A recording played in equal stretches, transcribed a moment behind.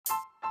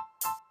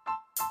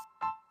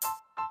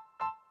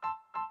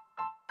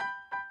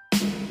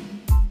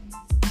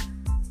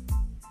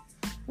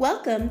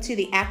Welcome to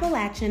the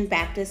Appalachian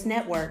Baptist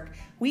Network.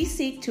 We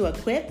seek to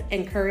equip,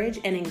 encourage,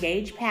 and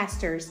engage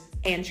pastors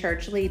and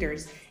church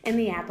leaders in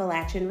the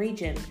Appalachian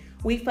region.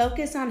 We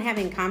focus on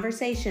having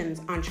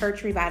conversations on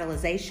church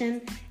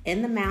revitalization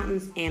in the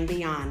mountains and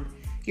beyond.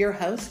 Your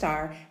hosts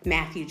are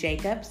Matthew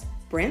Jacobs,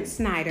 Brent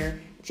Snyder,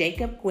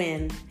 Jacob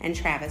Gwynn, and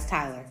Travis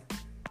Tyler.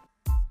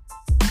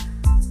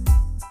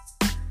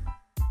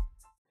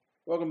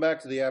 Welcome back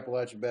to the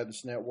Appalachian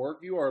Baptist Network.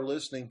 You are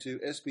listening to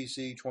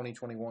SBC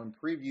 2021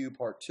 Preview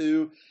Part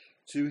 2.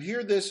 To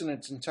hear this in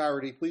its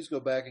entirety, please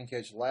go back and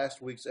catch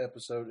last week's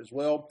episode as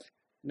well.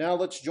 Now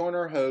let's join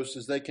our hosts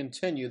as they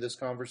continue this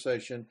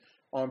conversation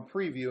on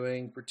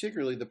previewing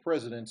particularly the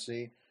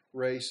presidency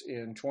race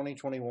in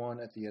 2021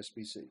 at the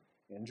SBC.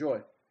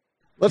 Enjoy.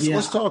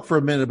 Let's talk for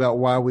a minute about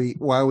why we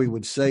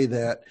would say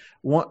that.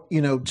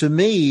 To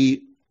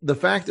me, the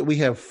fact that we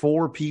have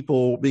 4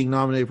 people being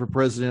nominated for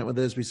president with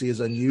the SBC is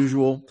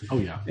unusual. Oh,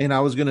 yeah. And I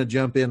was going to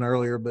jump in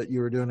earlier, but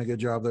you were doing a good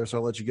job there, so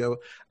I'll let you go.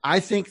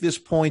 I think this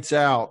points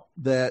out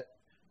that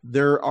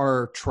there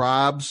are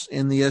tribes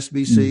in the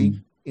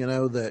SBC,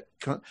 that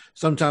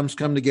sometimes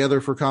come together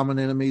for common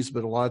enemies,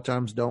 but a lot of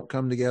times don't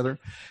come together.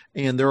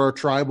 And there are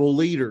tribal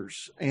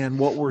leaders. And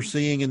what we're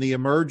seeing in the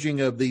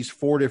emerging of these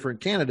 4 different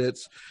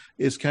candidates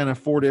is kind of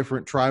 4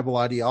 different tribal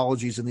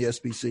ideologies in the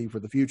SBC for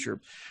the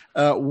future.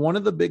 One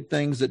of the big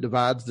things that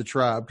divides the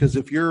tribe, because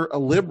if you're a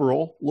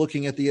liberal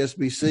looking at the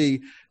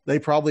SBC, they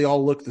probably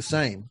all look the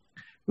same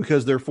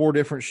because they're 4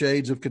 different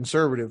shades of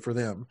conservative for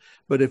them.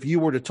 But if you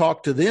were to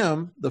talk to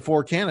them, the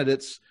 4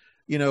 candidates,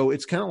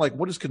 it's kind of like,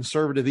 what does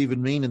conservative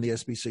even mean in the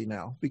SBC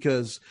now?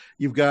 Because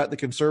you've got the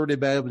Conservative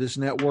Baptist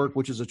Network,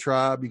 which is a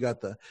tribe. You got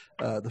the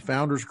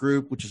Founders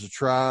Group, which is a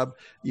tribe.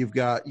 You've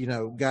got,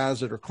 guys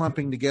that are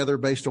clumping together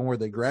based on where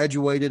they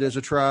graduated as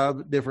a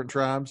tribe, different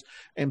tribes,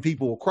 and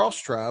people will cross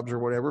tribes or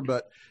whatever.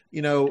 But,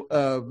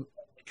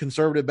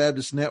 Conservative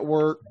Baptist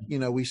Network,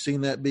 we've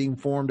seen that being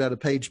formed out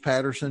of Paige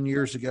Patterson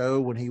years ago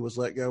when he was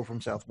let go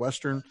from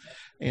Southwestern,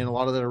 and a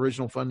lot of that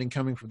original funding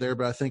coming from there.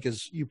 But I think,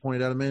 as you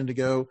pointed out a minute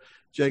ago,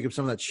 Jacob,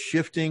 some of that's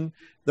shifting.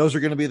 Those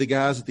are going to be the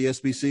guys at the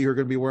SBC who are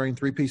going to be wearing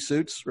 3-piece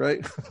suits,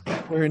 right?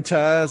 Wearing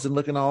ties and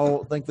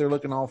think they're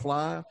looking all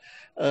fly,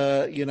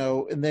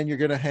 and then you're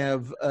going to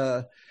have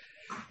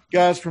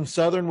guys from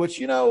Southern, which,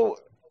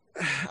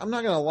 I'm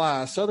not going to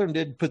lie, Southern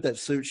did put that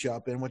suit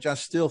shop in, which I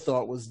still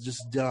thought was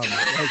just dumb.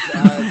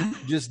 I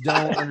just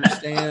don't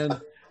understand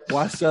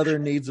why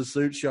Southern needs a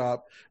suit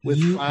shop with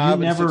 $500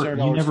 and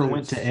 $600 You never suits.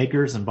 went to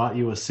Acres and bought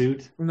you a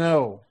suit?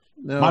 No.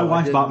 My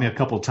wife bought me a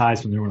couple of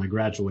ties from there when I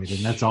graduated,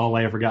 and that's all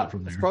I ever got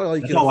from there.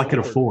 That's all I could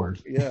afford.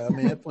 Yeah,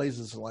 that place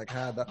is like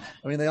high.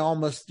 They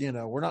almost,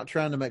 we're not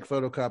trying to make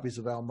photocopies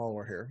of Al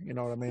Mohler here. You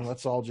know what I mean?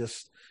 Let's all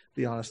just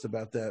be honest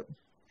about that.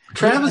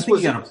 Travis,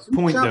 was got a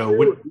point, though.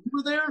 You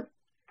were there?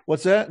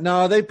 What's that?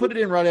 No, they put it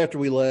in right after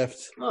we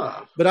left.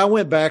 But I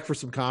went back for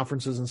some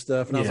conferences and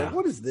stuff, and I was like,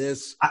 what is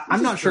this?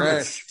 I'm not sure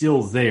if it's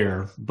still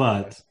there,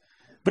 but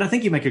I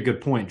think you make a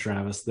good point,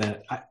 Travis,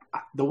 that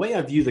the way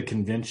I view the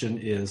convention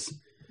is,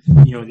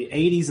 in the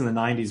 80s and the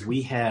 90s,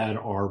 we had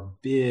our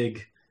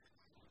big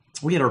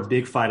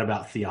fight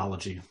about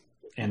theology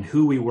and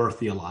who we were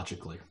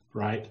theologically,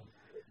 right?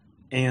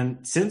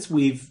 And since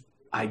we've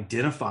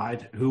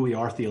identified who we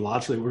are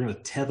theologically, we're going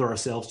to tether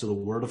ourselves to the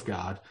Word of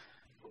God.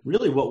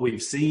 Really what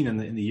we've seen in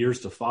the years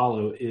to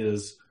follow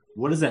is,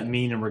 what does that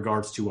mean in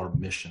regards to our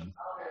mission?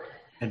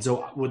 And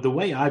so the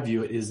way I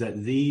view it is that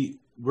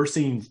we're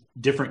seeing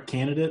different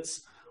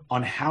candidates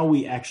on how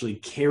we actually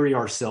carry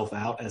ourselves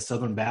out as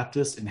Southern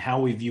Baptists and how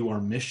we view our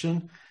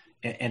mission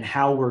and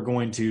how we're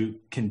going to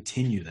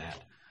continue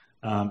that.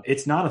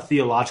 It's not a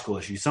theological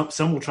issue.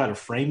 Some will try to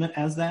frame it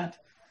as that,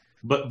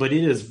 but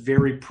it is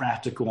very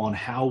practical on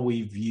how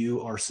we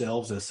view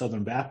ourselves as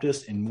Southern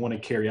Baptists and want to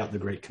carry out the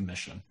Great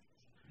Commission.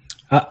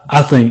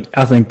 I think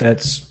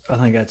that's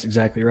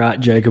exactly right,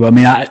 Jacob.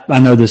 I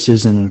know this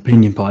isn't an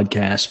opinion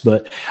podcast,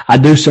 but I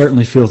do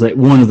certainly feel that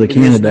one of the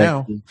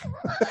candidates.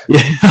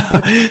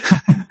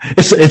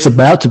 It's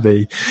about to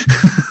be.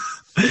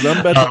 I'm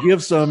about to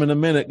give some in a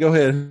minute. Go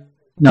ahead.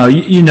 No,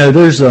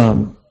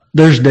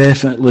 there's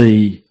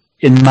definitely,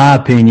 in my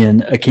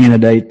opinion, a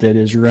candidate that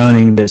is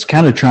running that's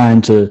kind of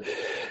trying to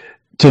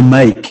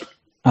make.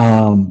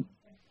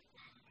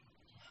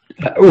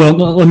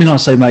 Let me not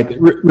say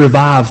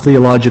revive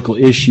theological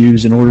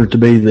issues in order to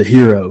be the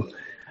hero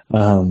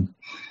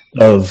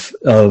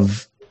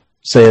of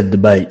said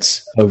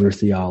debates over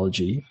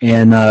theology.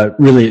 And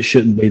really it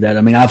shouldn't be that.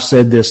 I've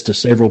said this to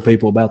several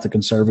people about the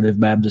Conservative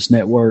Baptist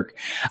Network.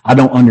 I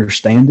don't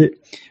understand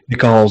it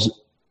because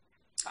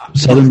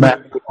Southern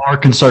Baptists are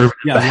conservative.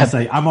 Yeah, I was going to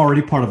say, I'm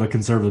already part of a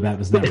Conservative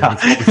Baptist network.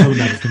 It's the Southern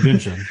Baptist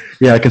Convention.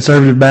 Yeah,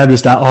 Conservative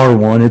Baptist, I are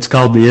one. It's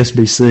called the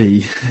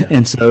SBC. Yeah.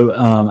 And so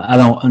I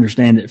don't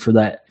understand it for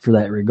that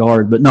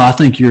regard. But no, I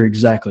think you're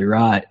exactly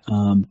right.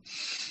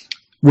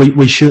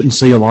 We shouldn't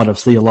see a lot of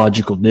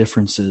theological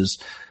differences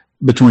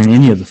between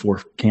any of the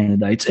 4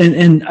 candidates.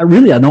 And I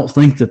don't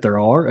think that there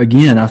are.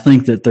 Again, I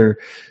think that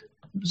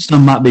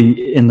some might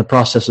be in the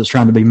process of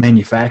trying to be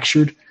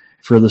manufactured.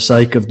 for the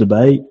sake of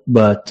debate.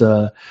 But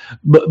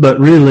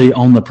really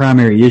on the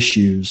primary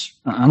issues,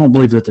 I don't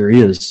believe that there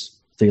is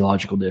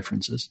theological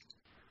differences.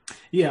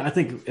 Yeah, I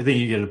think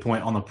you get a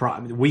point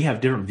on we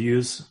have different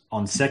views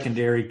on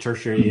secondary,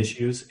 tertiary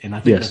issues, and I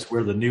think Yes. that's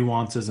where the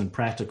nuances and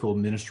practical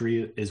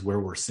ministry is where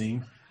we're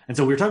seeing. And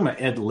so we were talking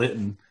about Ed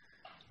Litton,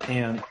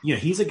 and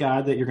he's a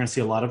guy that you're going to see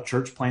a lot of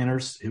church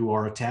planners who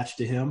are attached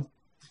to him.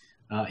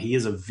 He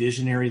is a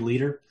visionary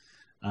leader.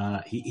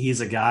 He is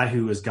a guy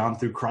who has gone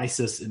through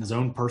crisis in his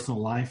own personal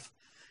life,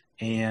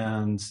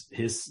 and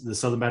the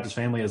Southern Baptist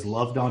family has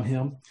loved on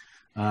him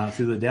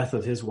through the death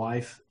of his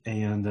wife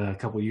and a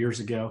couple of years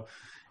ago.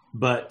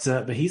 But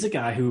he's a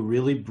guy who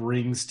really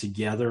brings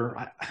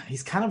together.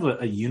 He's kind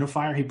of a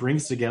unifier. He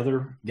brings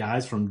together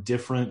guys from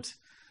different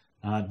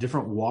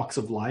walks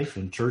of life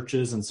and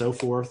churches and so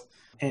forth.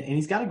 And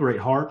he's got a great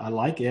heart. I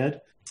like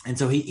Ed. And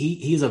so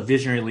he's a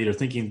visionary leader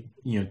thinking,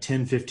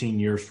 10, 15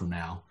 years from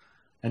now.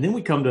 And then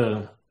we come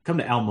to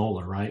Al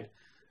Mohler, right?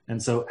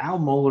 And so Al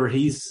Mohler,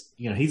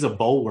 he's a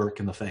bulwark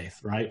in the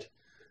faith, right?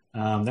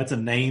 That's a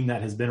name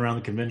that has been around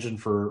the convention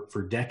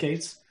for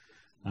decades.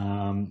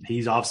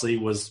 He's obviously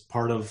was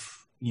part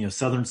of,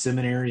 Southern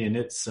Seminary and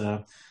its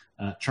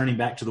turning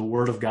back to the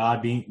Word of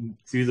God, being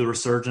through the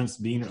resurgence,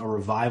 being a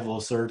revival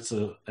of sorts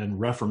and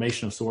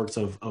reformation of sorts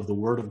of the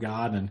Word of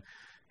God. And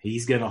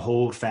he's going to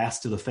hold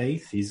fast to the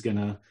faith. He's going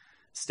to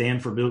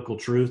stand for biblical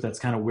truth. That's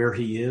kind of where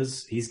he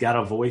is. He's got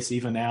a voice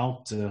even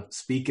now to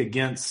speak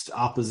against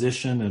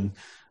opposition and,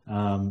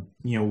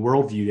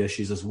 worldview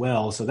issues as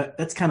well. So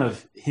that's kind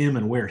of him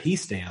and where he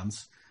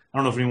stands. I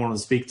don't know if anyone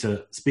wants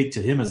to speak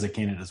to him as a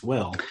candidate as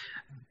well.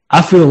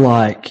 I feel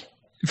like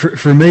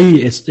for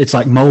me, it's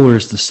like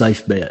Mohler's the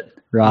safe bet,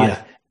 right?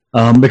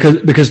 Yeah.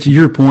 Because to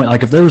your point,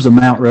 like if there was a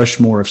Mount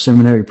Rushmore of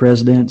seminary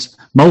presidents,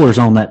 Mohler's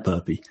on that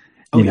puppy,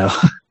 you know.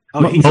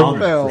 Oh, he's on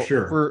there for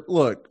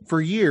sure.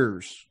 For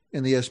years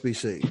in the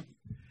SBC,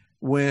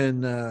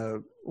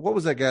 when what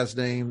was that guy's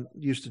name?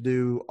 Used to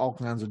do all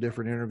kinds of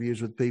different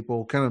interviews with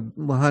people, kind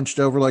of hunched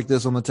over like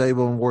this on the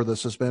table and wore the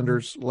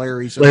suspenders.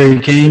 Larry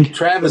King,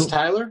 Travis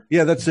Tyler.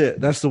 Yeah, that's it.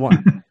 That's the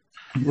one.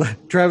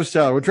 Travis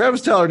Tyler. When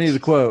Travis Tyler needed a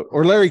quote,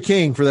 or Larry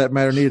King for that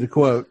matter needed a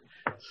quote,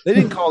 they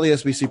didn't call the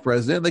SBC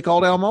president. They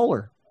called Al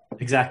Mohler.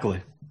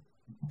 Exactly.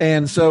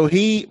 And so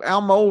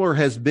Al Mohler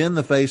has been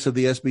the face of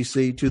the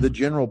SBC to the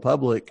general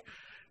public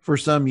for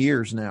some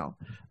years now.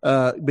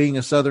 Being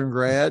a Southern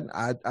grad,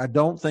 I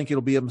don't think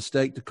it'll be a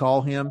mistake to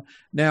call him.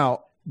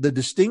 Now, the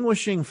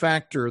distinguishing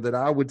factor that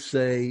I would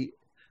say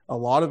a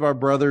lot of our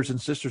brothers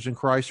and sisters in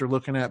Christ are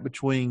looking at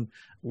between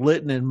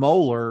Litton and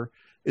Mohler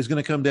is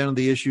going to come down to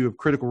the issue of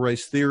critical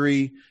race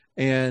theory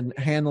and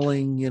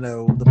handling,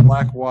 the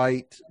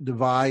black-white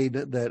divide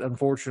that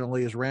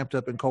unfortunately is ramped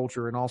up in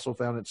culture and also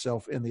found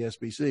itself in the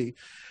SBC.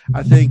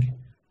 I think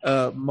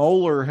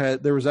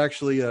Mohler there was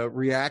actually a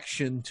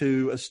reaction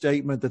to a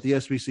statement that the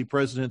SBC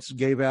presidents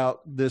gave out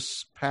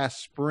this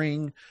past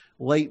spring,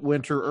 late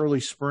winter,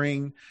 early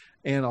spring,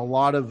 and a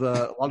lot of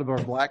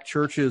our black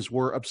churches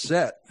were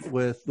upset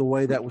with the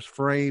way that was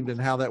framed and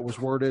how that was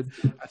worded.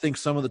 I think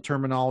some of the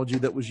terminology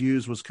that was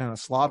used was kind of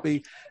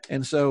sloppy,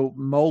 and so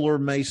Mohler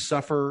may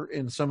suffer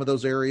in some of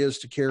those areas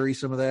to carry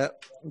some of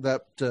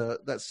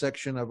that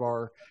section of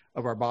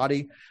our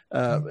body.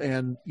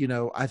 And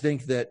I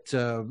think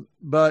that,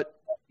 but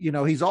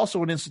he's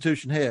also an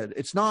institution head.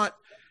 It's not.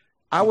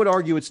 I would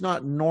argue it's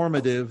not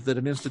normative that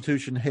an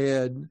institution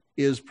head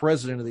is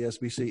president of the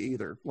SBC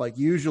either. Like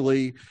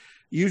usually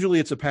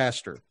it's a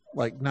pastor,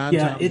 like 9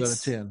 times out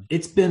of 10.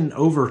 It's been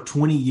over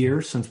 20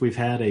 years since we've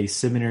had a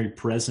seminary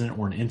president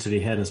or an entity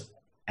head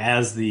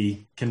as the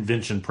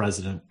convention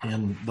president.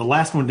 And the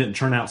last one didn't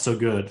turn out so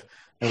good.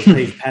 That was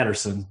Paige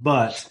Patterson.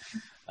 But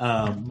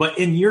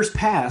in years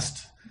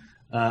past,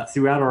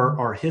 throughout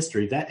our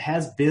history, that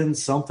has been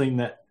something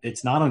that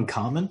it's not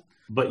uncommon.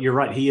 But you're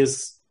right. He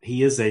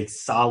is a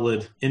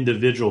solid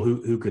individual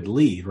who could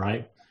lead,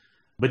 right?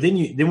 But then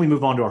we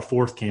move on to our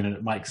fourth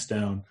candidate, Mike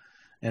Stone.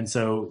 And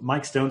so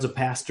Mike Stone's a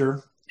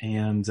pastor,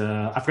 and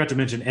I forgot to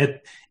mention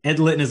Ed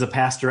Litton is a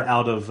pastor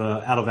out of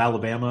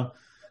Alabama,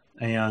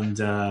 and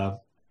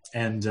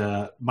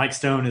Mike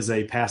Stone is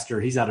a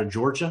pastor. He's out of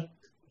Georgia,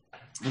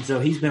 and so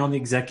he's been on the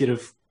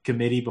executive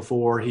committee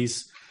before.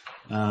 He's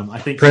I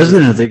think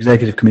president of the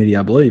executive committee,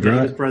 I believe, right?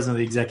 He was president of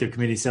the executive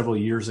committee several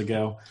years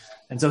ago,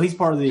 and so he's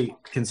part of the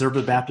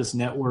Conservative Baptist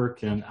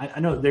Network. And I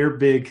know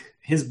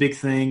his big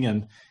thing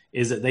and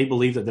is that they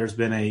believe that there's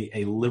been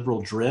a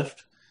liberal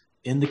drift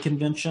in the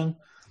convention.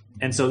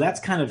 And so that's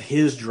kind of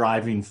his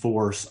driving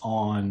force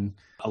on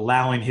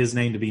allowing his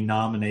name to be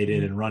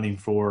nominated and running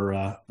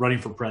for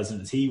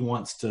president. He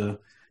wants to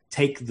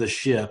take the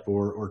ship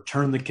or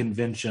turn the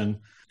convention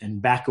and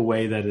back a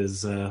way that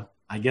is,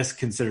 I guess,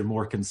 considered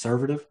more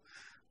conservative,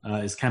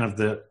 is kind of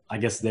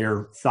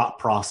their thought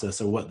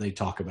process of what they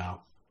talk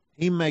about.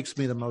 He makes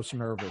me the most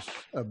nervous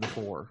of the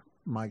four,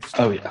 Mike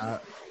Stone. Oh, yeah.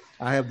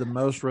 I have the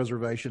most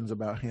reservations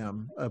about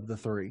him of the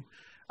three.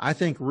 I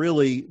think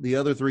really the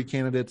other three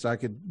candidates, I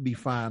could be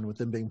fine with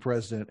them being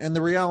president. And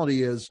the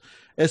reality is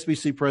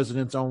SBC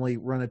presidents only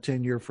run a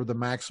tenure for the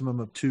maximum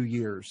of 2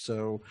 years.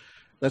 So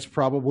that's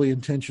probably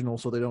intentional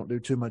so they don't do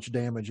too much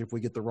damage if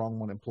we get the wrong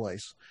one in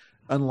place.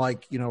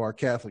 Unlike, our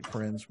Catholic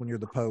friends, when you're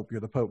the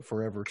Pope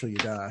forever till you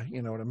die.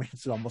 You know what I mean?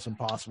 It's almost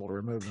impossible to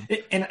remove them.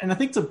 And I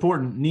think it's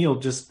important, Neil,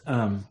 just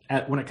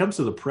when it comes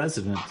to the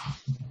president,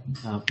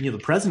 the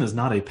president is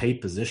not a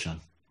paid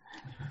position.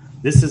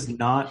 This is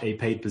not a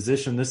paid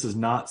position. This is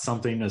not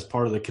something as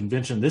part of the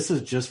convention. This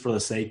is just for the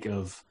sake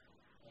of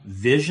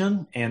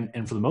vision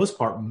and for the most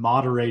part,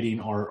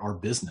 moderating our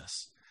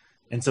business.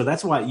 And so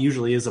that's why it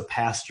usually is a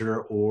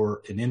pastor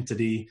or an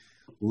entity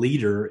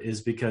leader,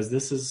 is because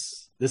this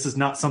is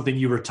not something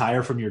you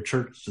retire from your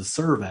church to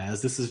serve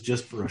as. This is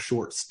just for a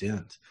short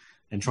stint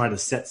and try to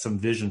set some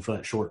vision for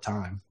that short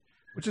time.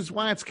 Which is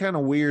why it's kind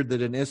of weird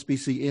that an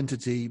SBC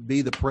entity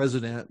be the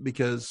president,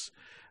 because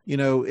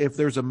if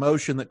there's a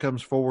motion that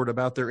comes forward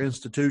about their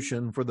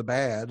institution for the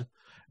bad,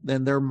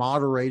 then they're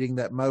moderating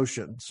that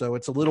motion. So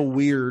it's a little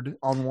weird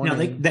on one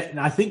end.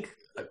 I think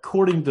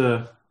according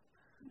to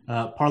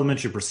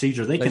parliamentary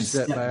procedure, they can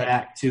step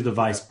back to the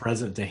vice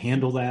president to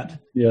handle that.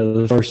 Yeah,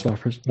 the first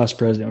vice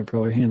president would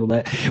probably handle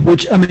that.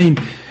 Which, I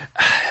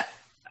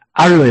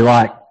really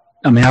like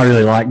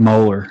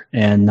Mohler,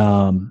 and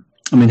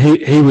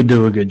he would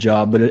do a good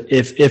job. But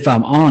if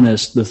I'm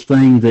honest, the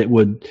thing that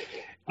would,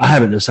 I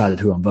haven't decided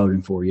who I'm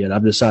voting for yet.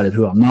 I've decided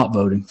who I'm not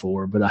voting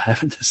for, but I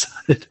haven't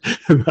decided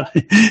who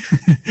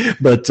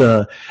But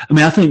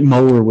I think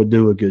Mohler would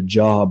do a good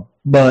job.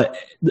 But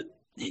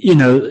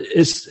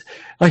it's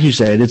like you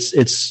said,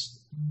 it's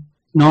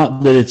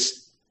not that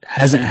it's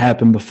hasn't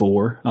happened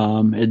before.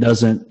 It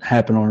doesn't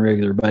happen on a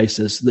regular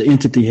basis. The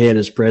entity head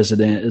as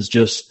president is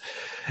just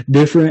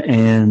different,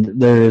 and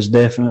there is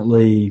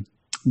definitely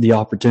the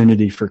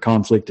opportunity for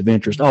conflict of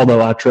interest.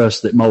 Although I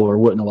trust that Mohler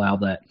wouldn't allow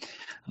that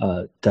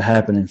to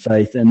happen in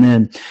faith. And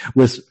then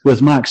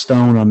with Mike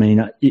Stone,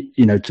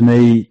 to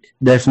me,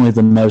 definitely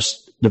the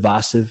most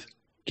divisive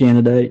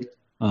candidate.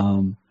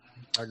 I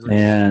agree.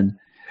 And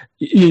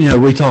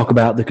we talk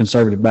about the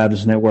Conservative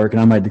Baptist Network,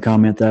 and I made the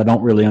comment that I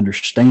don't really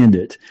understand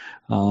it.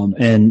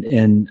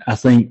 And I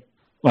think,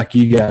 like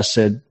you guys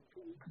said,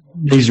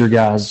 these are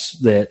guys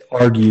that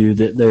argue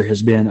that there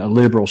has been a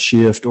liberal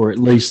shift, or at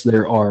least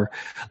there are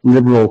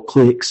liberal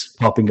cliques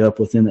popping up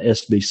within the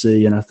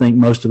SBC. And I think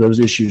most of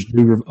those issues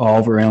do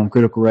revolve around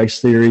critical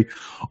race theory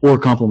or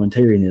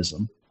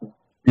complementarianism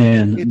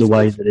and the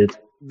way that it.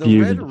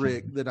 The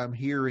rhetoric that I'm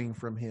hearing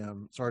from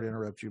him, sorry to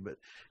interrupt you, but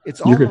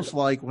it's almost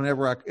like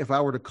if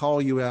I were to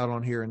call you out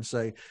on here and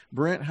say,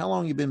 Brent, how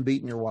long you been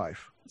beating your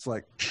wife? It's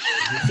like,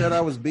 you said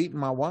I was beating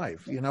my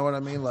wife. You know what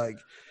I mean? Like,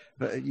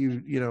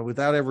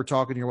 without ever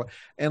talking to your wife.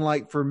 And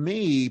like, for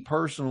me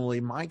personally,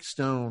 Mike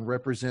Stone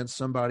represents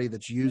somebody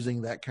that's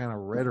using that kind of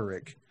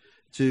rhetoric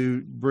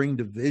to bring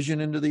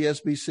division into the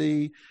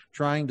SBC,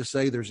 trying to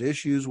say there's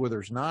issues where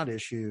there's not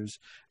issues.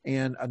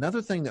 And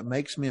another thing that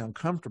makes me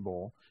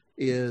uncomfortable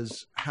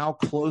is how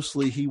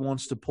closely he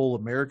wants to pull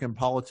American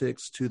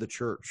politics to the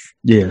church.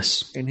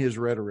 Yes. In his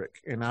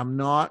rhetoric. And I'm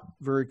not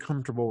very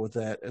comfortable with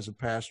that as a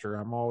pastor.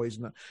 I'm always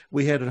not.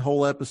 We had a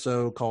whole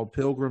episode called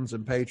Pilgrims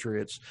and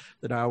Patriots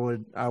that I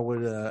would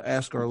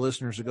ask our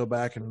listeners to go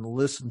back and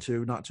listen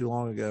to not too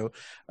long ago.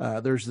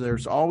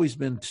 There's always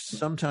been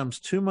sometimes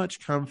too much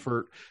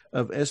comfort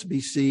of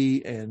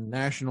SBC and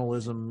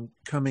nationalism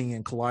coming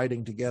and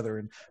colliding together.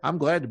 And I'm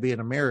glad to be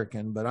an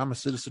American, but I'm a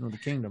citizen of the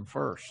kingdom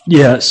first.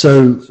 Yeah.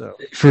 So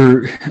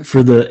for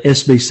the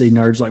SBC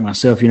nerds like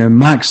myself,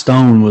 Mike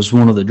Stone was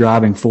one of the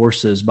driving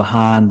forces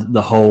behind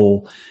the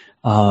whole,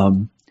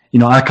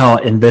 I call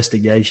it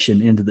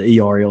investigation into the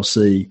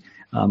ERLC.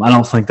 I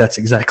don't think that's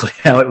exactly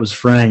how it was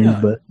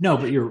framed, but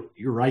you're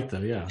right though.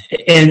 Yeah.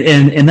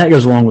 And that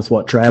goes along with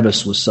what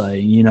Travis was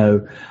saying.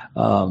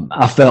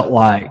 I felt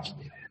like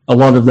a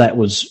lot of that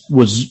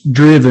was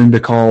driven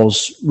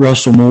because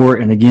Russell Moore,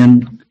 and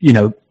again,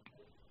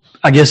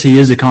 I guess he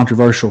is a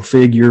controversial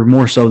figure,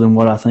 more so than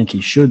what I think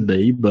he should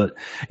be. But,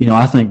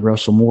 I think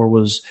Russell Moore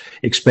was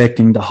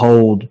expecting to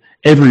hold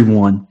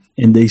everyone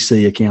in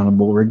D.C.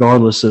 accountable,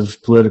 regardless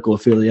of political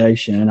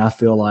affiliation. And I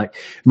feel like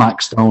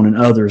Mike Stone and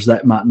others,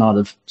 that might not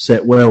have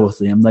set well with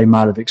them. They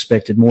might have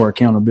expected more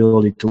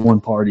accountability to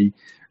one party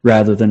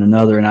rather than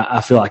another. And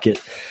I feel like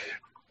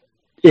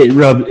it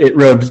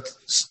rubbed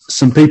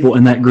some people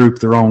in that group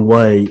the wrong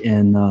way.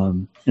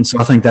 And so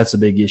I think that's a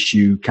big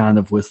issue kind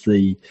of with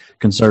the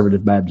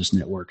Conservative Baptist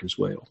Network as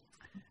well.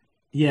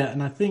 Yeah.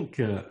 And I think,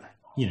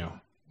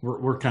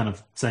 we're kind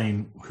of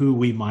saying who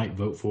we might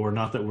vote for,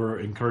 not that we're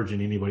encouraging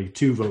anybody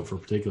to vote for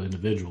particular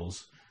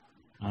individuals.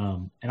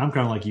 And I'm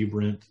kind of like you,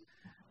 Brent.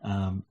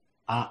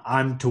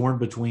 I'm torn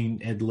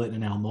between Ed Litton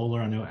and Al Mohler.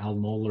 I know Al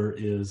Mohler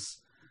is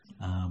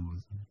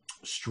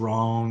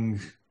strong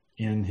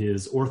in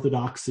his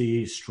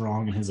orthodoxy,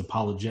 strong in his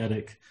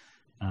apologetic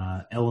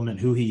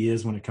element, who he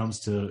is when it comes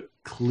to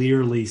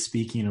clearly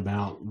speaking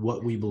about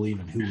what we believe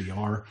and who we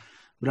are.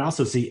 But I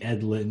also see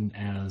Ed Litton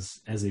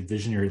as a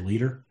visionary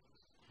leader.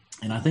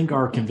 And I think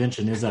our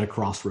convention is at a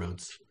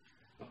crossroads.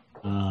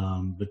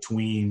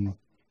 between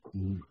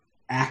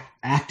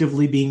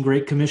actively being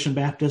Great Commission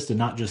Baptist and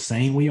not just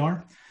saying we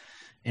are,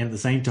 and at the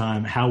same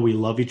time, how we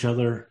love each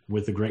other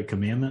with the Great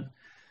Commandment.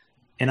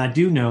 And I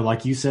do know,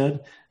 like you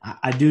said,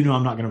 I do know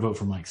I'm not going to vote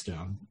for Mike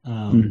Stone.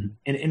 And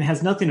it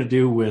has nothing to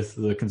do with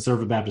the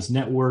Conservative Baptist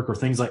Network or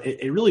things like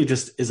it. It really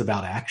just is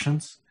about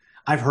actions.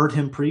 I've heard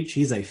him preach.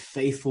 He's a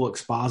faithful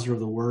expositor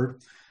of the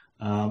word.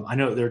 I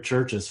know that their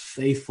church is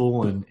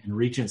faithful in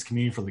reaching its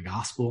community for the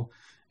gospel.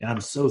 And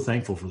I'm so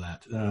thankful for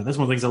that. That's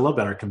one of the things I love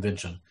about our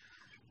convention.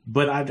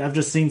 But I've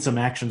just seen some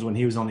actions when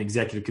he was on the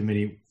executive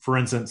committee. For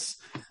instance,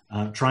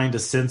 trying to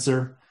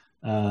censor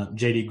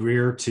J.D.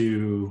 Greear,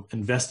 to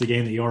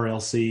investigating the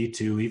RLC,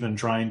 to even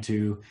trying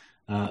to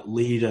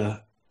lead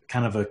a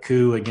kind of a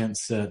coup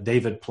against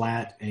David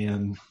Platt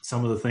and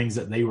some of the things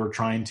that they were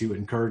trying to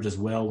encourage as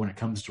well when it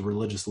comes to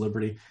religious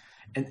liberty.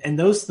 And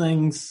those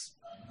things,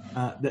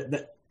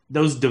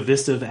 those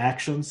divisive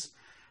actions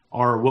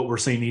are what we're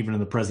seeing even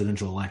in the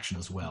presidential election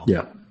as well.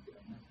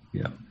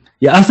 Yeah.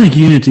 I think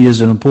unity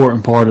is an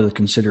important part of the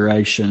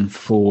consideration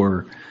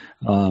for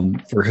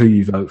who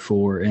you vote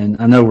for.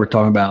 And I know we're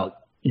talking about,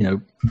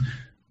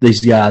 these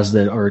guys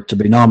that are to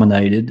be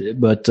nominated,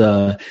 but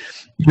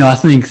I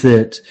think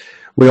that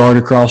we are at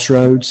a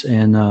crossroads,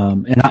 and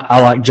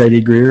I like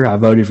J.D. Greear. I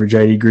voted for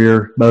J.D.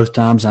 Greear both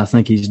times. I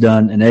think he's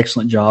done an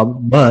excellent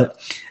job, but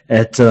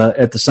at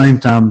the same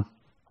time,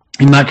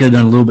 he might have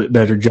done a little bit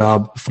better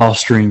job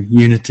fostering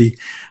unity,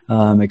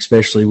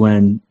 especially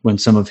when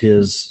some of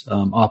his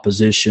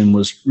opposition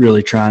was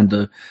really trying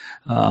to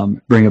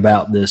bring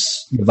about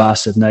this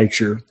divisive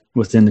nature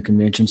within the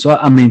convention. So,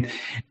 I mean,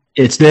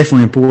 it's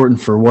definitely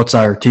important for what's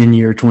our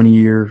 10-year,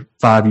 20-year,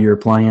 5-year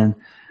plan,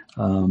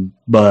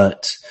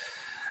 but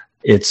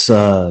it's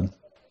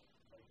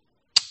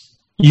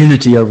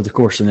unity over the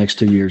course of the next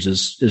 2 years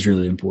is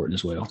really important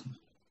as well.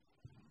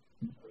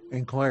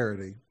 And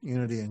clarity,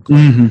 unity and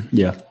clarity. Mm-hmm.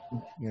 Yeah.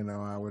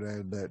 I would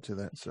add that to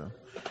that. So,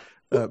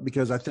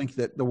 because I think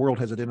that the world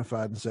has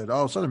identified and said,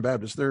 "Oh, Southern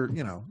Baptists, they're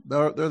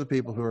the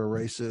people who are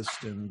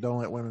racist and don't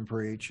let women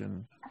preach."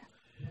 And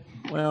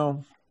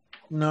well,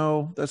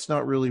 no, that's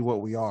not really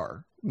what we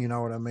are. You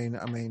know what I mean?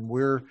 I mean,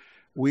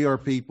 we are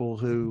people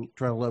who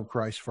try to love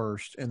Christ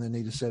first, and then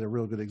need to set a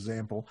real good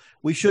example.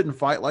 We shouldn't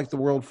fight like the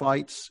world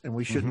fights, and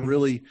we shouldn't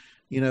really,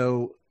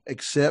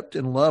 accept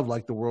and love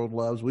like the world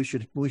loves. We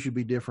should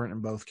be different in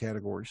both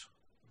categories.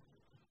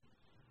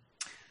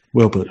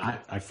 Well put.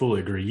 I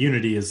fully agree.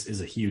 Unity is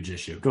a huge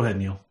issue. Go ahead,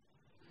 Neil.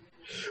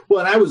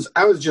 Well, and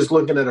I was just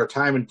looking at our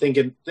time and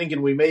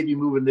thinking we may be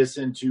moving this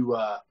into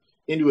a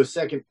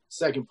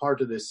second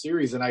part of this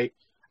series, and I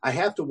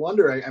have to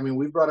wonder. I mean,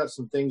 we brought up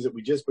some things that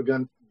we just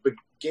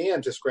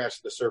began to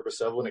scratch the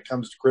surface of when it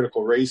comes to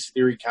critical race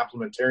theory,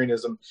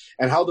 complementarianism,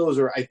 and how those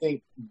are, I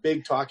think,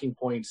 big talking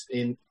points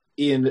in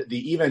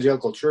the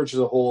evangelical church as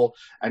a whole.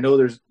 I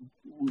know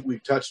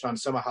we've touched on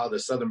some of how the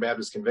Southern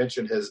Baptist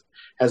Convention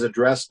has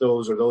addressed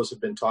those, or those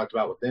have been talked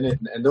about within it,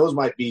 and those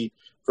might be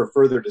for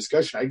further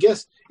discussion. I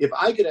guess if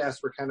I could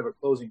ask for kind of a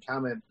closing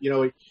comment,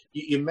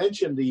 you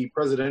mentioned the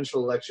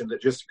presidential election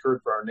that just occurred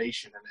for our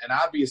nation, and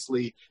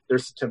obviously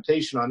there's a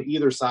temptation on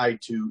either side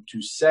to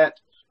set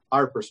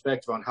our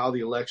perspective on how the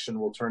election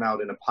will turn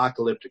out in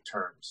apocalyptic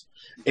terms.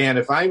 And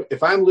if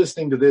I'm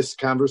listening to this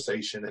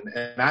conversation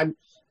and I'm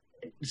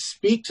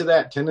speak to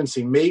that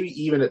tendency, maybe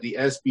even at the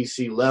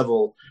SBC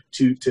level,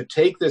 to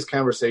take this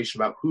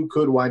conversation about who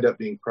could wind up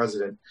being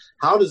president.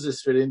 How does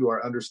this fit into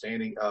our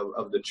understanding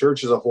of the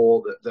church as a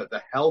whole,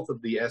 the health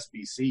of the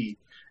SBC,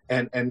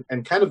 and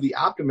kind of the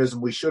optimism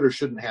we should or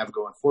shouldn't have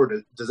going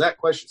forward? Does that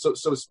question,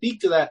 so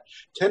speak to that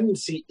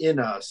tendency in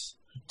us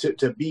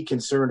to be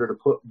concerned or to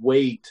put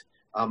weight,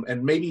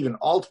 and maybe even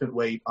ultimate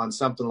weight on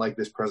something like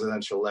this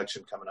presidential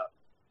election coming up?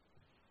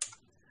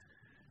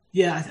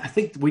 Yeah, I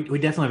think we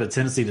definitely have a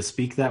tendency to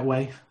speak that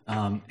way.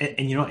 And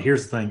you know what?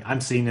 Here's the thing. I'm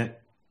seeing it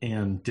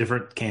in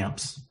different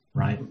camps,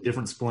 right?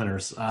 Different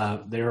splinters.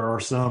 There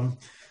are some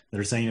that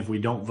are saying if we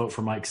don't vote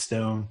for Mike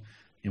Stone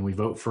and we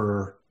vote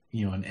for,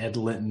 an Ed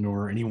Litton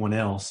or anyone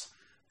else,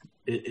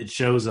 it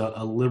shows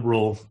a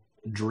liberal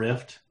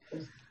drift.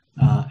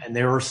 And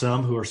there are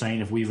some who are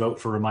saying if we vote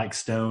for a Mike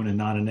Stone and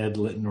not an Ed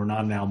Litton or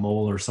not an Al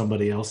Mole or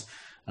somebody else,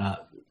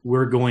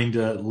 we're going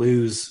to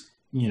lose,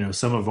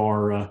 some of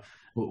our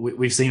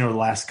we've seen over the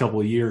last couple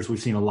of years,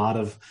 we've seen a lot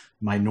of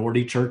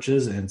minority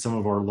churches and some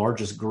of our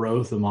largest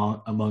growth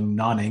among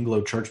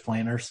non-Anglo church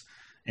planters,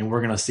 and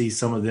we're going to see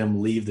some of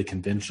them leave the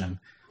convention.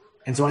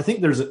 And so I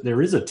think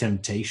there is a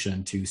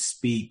temptation to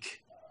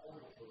speak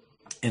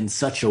in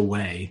such a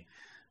way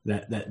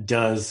that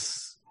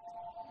does,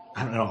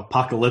 I don't know,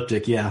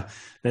 apocalyptic, yeah,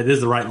 that is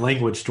the right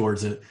language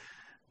towards it.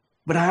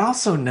 But I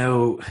also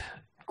know,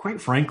 quite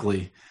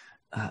frankly,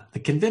 the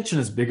convention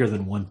is bigger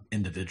than one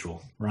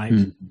individual, right?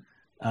 Mm-hmm.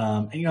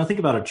 And, think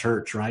about a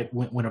church, right?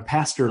 When a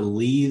pastor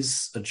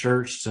leaves a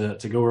church to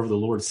go wherever the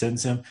Lord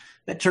sends him,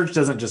 that church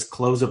doesn't just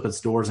close up its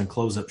doors and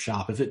close up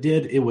shop. If it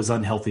did, it was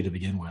unhealthy to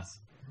begin with.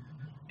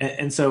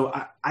 And so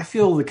I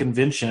feel the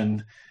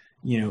convention,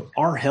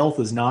 our health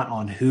is not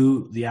on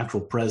who the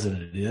actual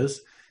president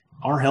is.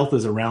 our health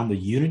is around the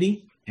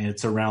unity, and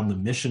it's around the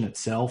mission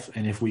itself.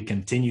 And if we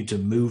continue to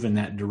move in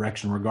that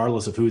direction,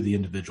 regardless of who the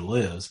individual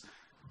is,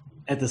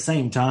 at the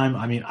same time,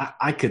 I mean,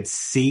 I could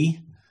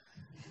see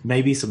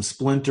maybe some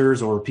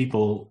splinters or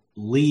people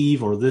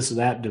leave or this or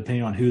that,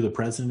 depending on who the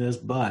president is.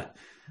 But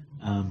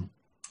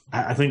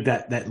I think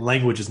that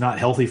language is not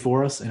healthy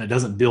for us, and it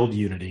doesn't build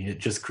unity. It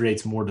just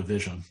creates more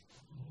division.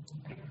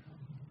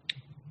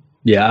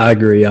 Yeah, I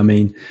agree. I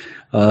mean,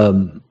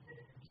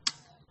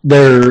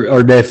 there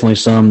are definitely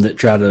some that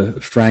try to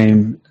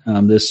frame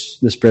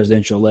this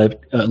presidential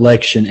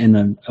election in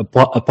an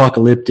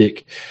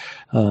apocalyptic,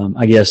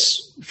 I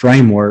guess,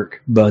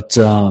 framework. But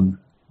the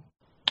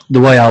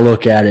way I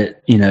look at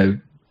it,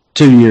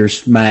 2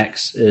 years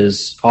max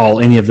is all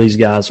any of these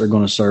guys are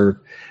going to serve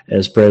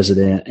as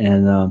president.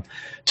 And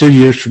 2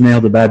 years from now,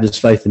 the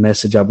Baptist Faith and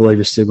Message, I believe,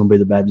 is still going to be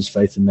the Baptist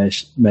Faith and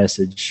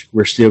Message.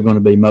 We're still going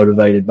to be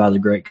motivated by the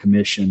Great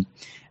Commission.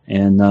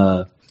 And,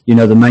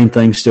 the main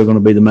thing's still going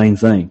to be the main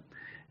thing.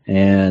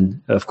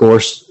 And, of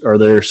course, are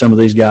there some of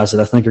these guys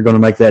that I think are going to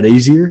make that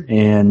easier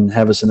and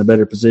have us in a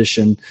better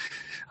position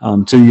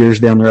 2 years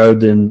down the road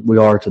than we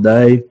are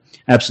today?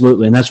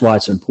 Absolutely, and that's why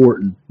it's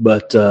important.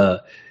 But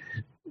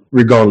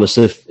regardless,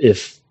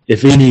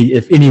 if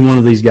any one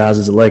of these guys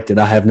is elected,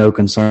 I have no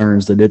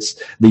concerns that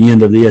it's the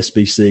end of the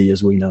SBC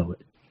as we know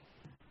it.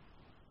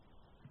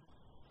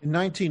 In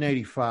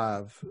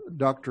 1985,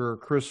 Dr.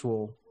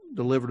 Criswell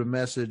delivered a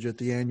message at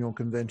the annual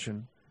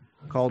convention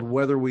called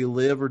 "Whether We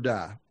Live or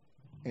Die,"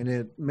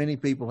 and many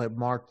people have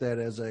marked that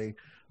as a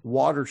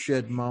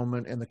watershed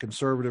moment in the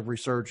conservative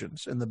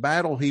resurgence. And the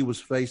battle he was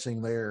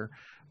facing there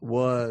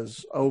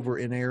was over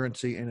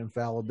inerrancy and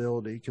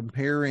infallibility,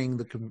 comparing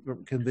the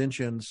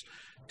convention's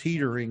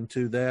teetering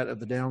to that of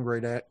the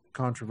Downgrade Act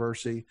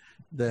controversy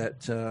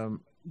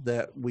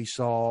that we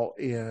saw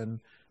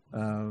in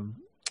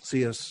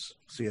C.S.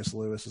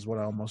 Lewis is what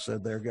I almost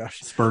said there.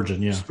 Gosh,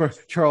 Spurgeon, yeah,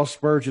 Charles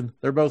Spurgeon.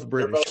 They're both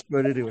British,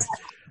 but anyway.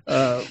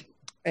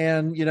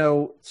 And,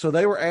 so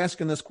they were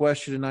asking this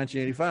question in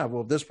 1985.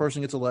 Well, if this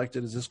person gets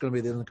elected, is this going to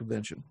be the end of the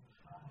convention?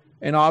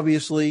 And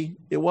obviously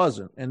it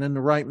wasn't. And then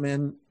the right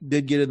men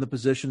did get in the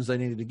positions they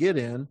needed to get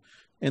in,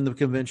 and the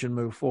convention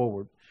moved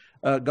forward.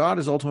 God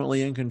is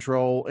ultimately in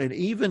control. And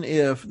even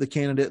if the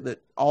candidate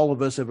that all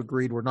of us have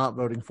agreed we're not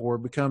voting for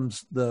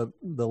becomes the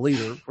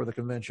leader for the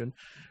convention,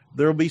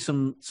 there'll be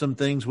some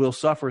things we'll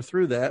suffer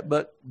through that,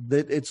 but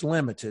that it's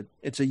limited.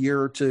 It's a year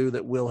or two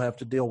that we'll have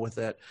to deal with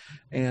that.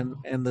 And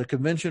the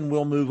convention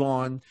will move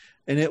on,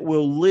 and it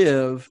will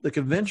live. The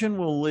convention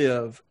will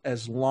live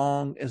as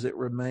long as it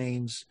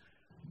remains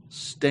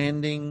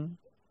standing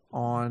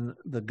on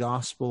the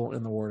gospel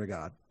and the word of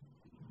God.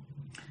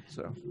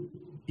 So,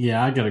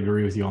 yeah, I got to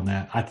agree with you on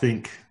that. I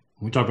think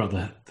when we talk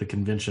about the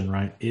convention,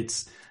 right?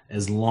 It's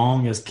as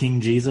long as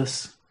King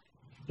Jesus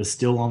is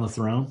still on the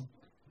throne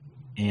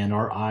and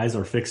our eyes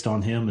are fixed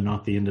on him and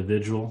not the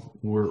individual,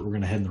 we're going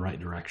to head in the right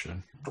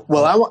direction.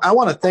 Well, I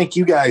want to thank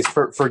you guys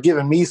for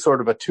giving me sort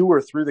of a tour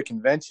through the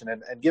convention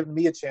and giving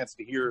me a chance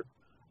to hear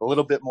a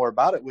little bit more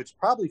about it, which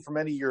probably for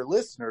many of your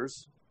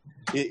listeners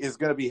is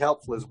going to be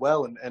helpful as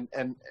well.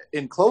 And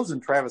in closing,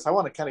 Travis, I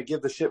want to kind of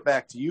give the ship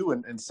back to you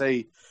and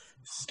say,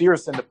 steer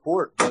us into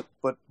port,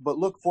 but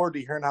look forward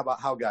to hearing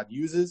about how God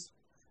uses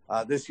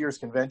this year's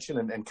convention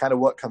and kind of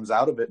what comes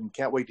out of it, and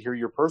can't wait to hear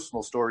your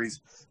personal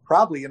stories,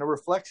 probably in a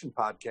reflection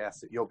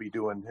podcast that you'll be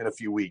doing in a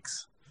few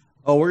weeks.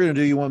 Oh, we're going to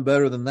do you one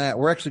better than that.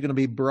 We're actually going to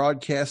be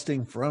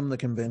broadcasting from the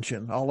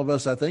convention. All of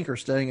us, I think, are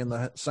staying in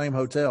the same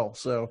hotel,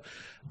 so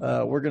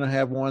we're going to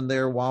have one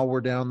there while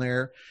we're down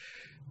there.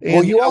 And,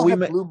 will you all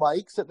have blue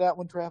mics at that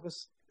one,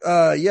 Travis?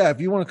 Yeah,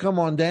 if you want to come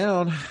on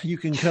down, you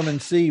can come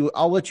and see.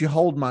 I'll let you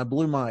hold my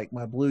blue mic,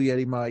 my Blue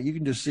Yeti mic. You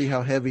can just see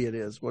how heavy it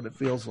is, what it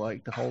feels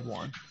like to hold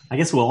one. I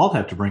guess we'll all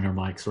have to bring our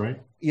mics, right?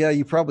 Yeah,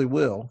 you probably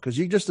will, because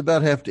you just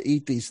about have to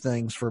eat these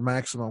things for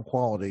maximum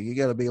quality. You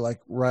got to be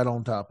like right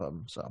on top of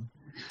them. So,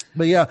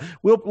 but yeah,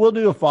 we'll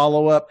do a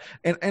follow up,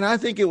 and I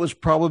think it was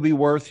probably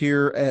worth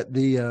here at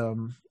the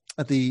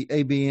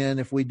ABN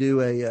if we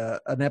do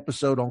an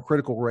episode on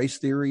critical race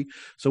theory,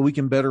 so we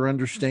can better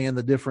understand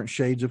the different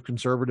shades of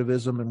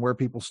conservatism and where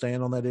people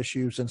stand on that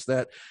issue, since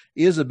that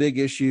is a big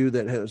issue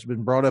that has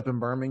been brought up in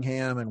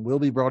Birmingham and will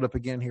be brought up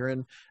again here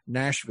in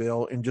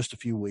Nashville in just a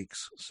few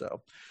weeks.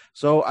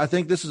 So I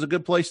think this is a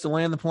good place to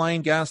land the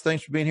plane. Guys,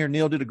 thanks for being here.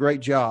 Neil did a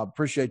great job.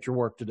 Appreciate your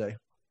work today.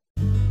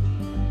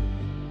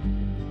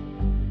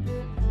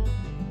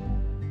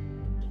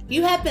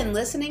 You have been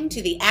listening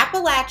to the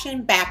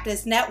Appalachian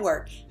Baptist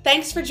Network.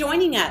 Thanks for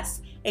joining us.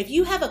 If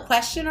you have a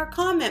question or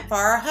comment for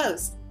our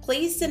host,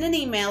 please send an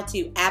email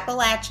to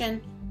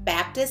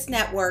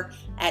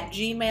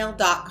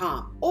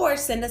appalachianbaptistnetwork@gmail.com or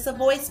send us a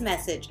voice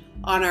message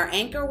on our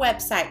Anchor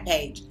website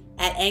page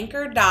at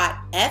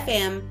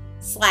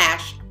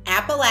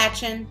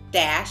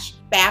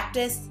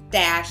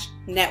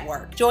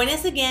anchor.fm/Appalachian-Baptist-Network. Join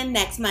us again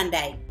next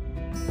Monday.